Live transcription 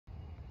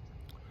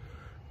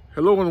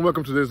Hello and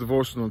welcome to today's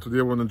devotional. Today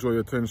I want to draw your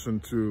attention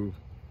to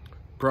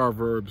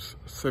Proverbs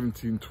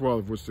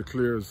 17:12, which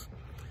declares,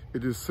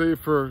 "It is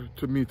safer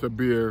to meet a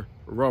bear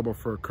robbed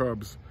of her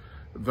cubs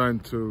than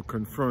to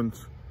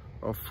confront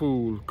a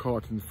fool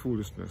caught in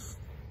foolishness."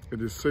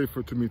 It is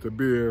safer to meet a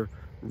bear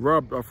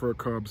robbed of her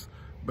cubs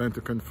than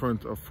to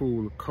confront a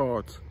fool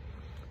caught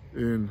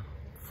in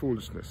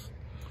foolishness.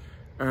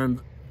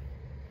 And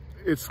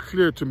it's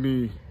clear to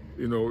me,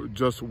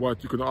 just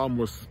what you can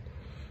almost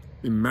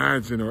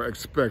imagine or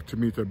expect to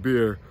meet a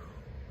bear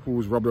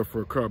who's robbed of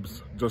her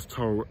cubs, just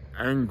how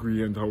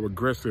angry and how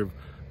aggressive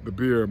the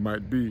bear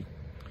might be.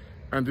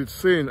 And it's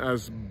saying,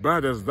 as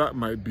bad as that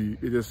might be,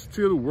 it is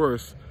still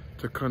worse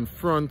to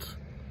confront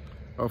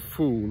a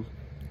fool,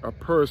 a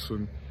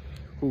person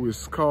who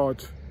is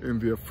caught in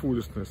their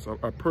foolishness,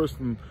 a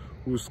person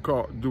who's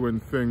caught doing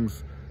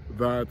things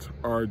that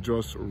are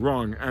just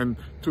wrong. And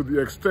to the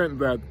extent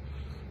that,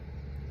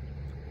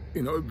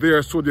 they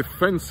are so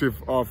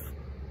defensive of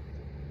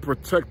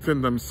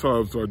protecting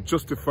themselves or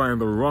justifying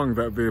the wrong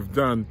that they've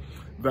done,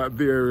 that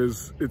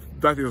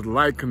that is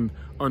likened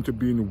unto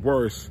being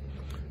worse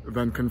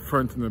than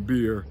confronting a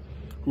bear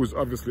who's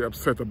obviously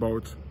upset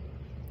about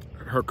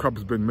her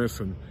cubs being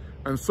missing.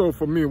 And so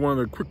for me, one of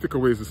the quick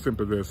takeaways is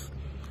simply this,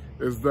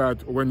 is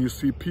that when you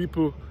see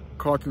people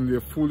caught in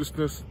their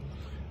foolishness,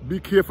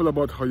 be careful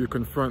about how you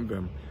confront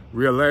them,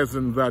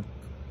 realizing that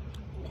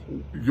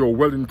your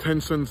well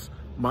intentions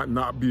might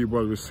not be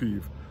well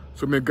received.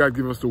 So may God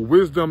give us the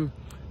wisdom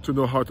to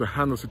know how to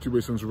handle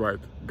situations right.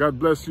 God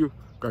bless you.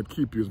 God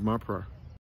keep you is my prayer.